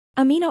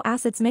Amino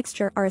acids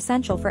mixture are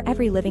essential for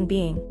every living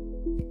being.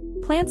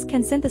 Plants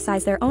can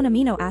synthesize their own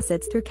amino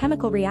acids through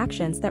chemical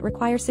reactions that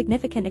require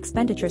significant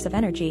expenditures of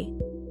energy.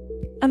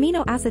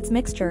 Amino acids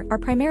mixture are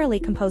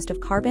primarily composed of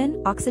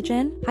carbon,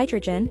 oxygen,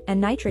 hydrogen,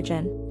 and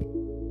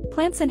nitrogen.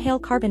 Plants inhale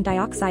carbon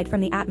dioxide from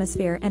the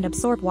atmosphere and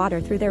absorb water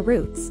through their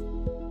roots.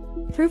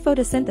 Through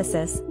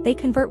photosynthesis, they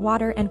convert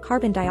water and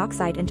carbon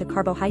dioxide into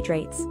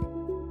carbohydrates.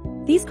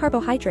 These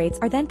carbohydrates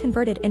are then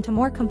converted into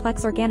more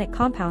complex organic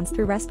compounds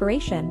through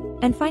respiration,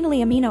 and finally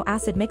amino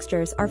acid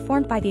mixtures are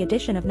formed by the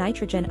addition of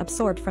nitrogen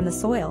absorbed from the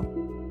soil.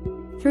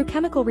 Through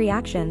chemical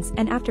reactions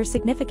and after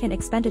significant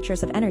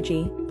expenditures of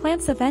energy,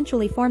 plants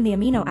eventually form the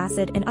amino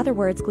acid, in other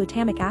words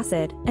glutamic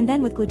acid, and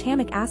then with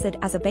glutamic acid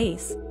as a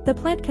base, the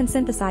plant can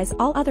synthesize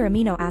all other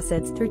amino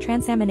acids through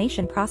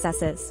transamination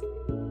processes.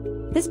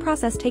 This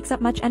process takes up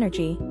much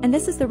energy, and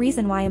this is the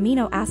reason why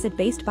amino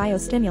acid-based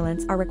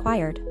biostimulants are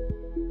required.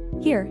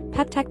 Here,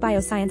 Peptech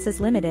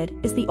Biosciences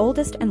Ltd is the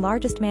oldest and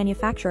largest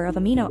manufacturer of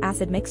amino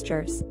acid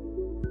mixtures.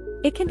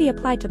 It can be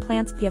applied to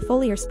plants via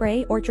foliar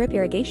spray or drip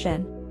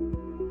irrigation.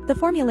 The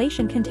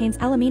formulation contains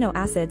L-amino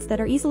acids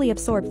that are easily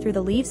absorbed through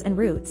the leaves and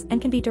roots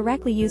and can be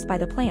directly used by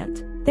the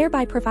plant,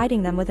 thereby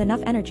providing them with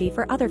enough energy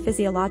for other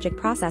physiologic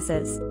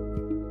processes.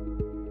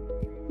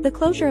 The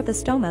closure of the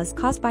stomas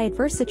caused by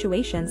adverse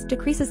situations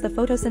decreases the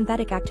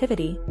photosynthetic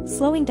activity,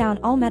 slowing down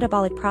all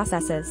metabolic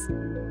processes.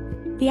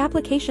 The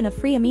application of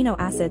free amino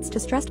acids to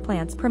stressed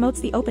plants promotes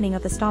the opening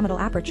of the stomatal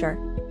aperture.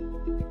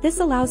 This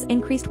allows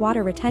increased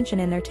water retention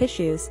in their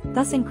tissues,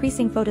 thus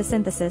increasing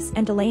photosynthesis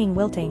and delaying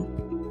wilting.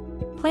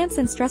 Plants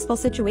in stressful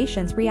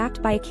situations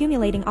react by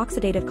accumulating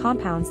oxidative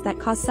compounds that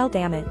cause cell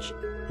damage.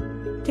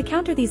 To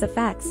counter these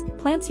effects,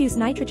 plants use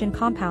nitrogen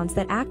compounds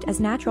that act as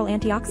natural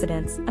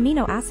antioxidants,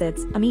 amino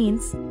acids,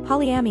 amines,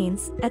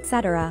 polyamines,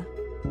 etc.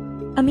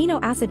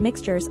 Amino acid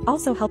mixtures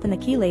also help in the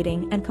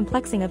chelating and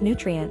complexing of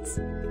nutrients.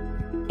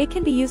 It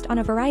can be used on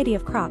a variety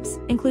of crops,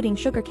 including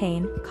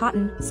sugarcane,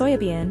 cotton,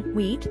 soybean,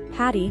 wheat,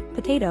 paddy,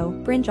 potato,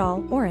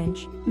 brinjal,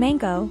 orange,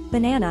 mango,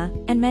 banana,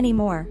 and many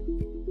more.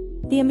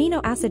 The amino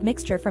acid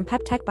mixture from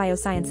Peptech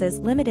Biosciences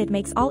Ltd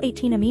makes all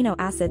 18 amino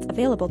acids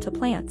available to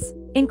plants,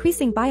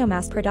 increasing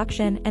biomass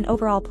production and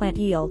overall plant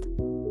yield.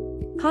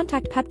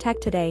 Contact Peptech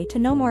today to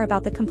know more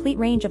about the complete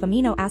range of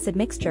amino acid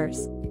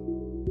mixtures.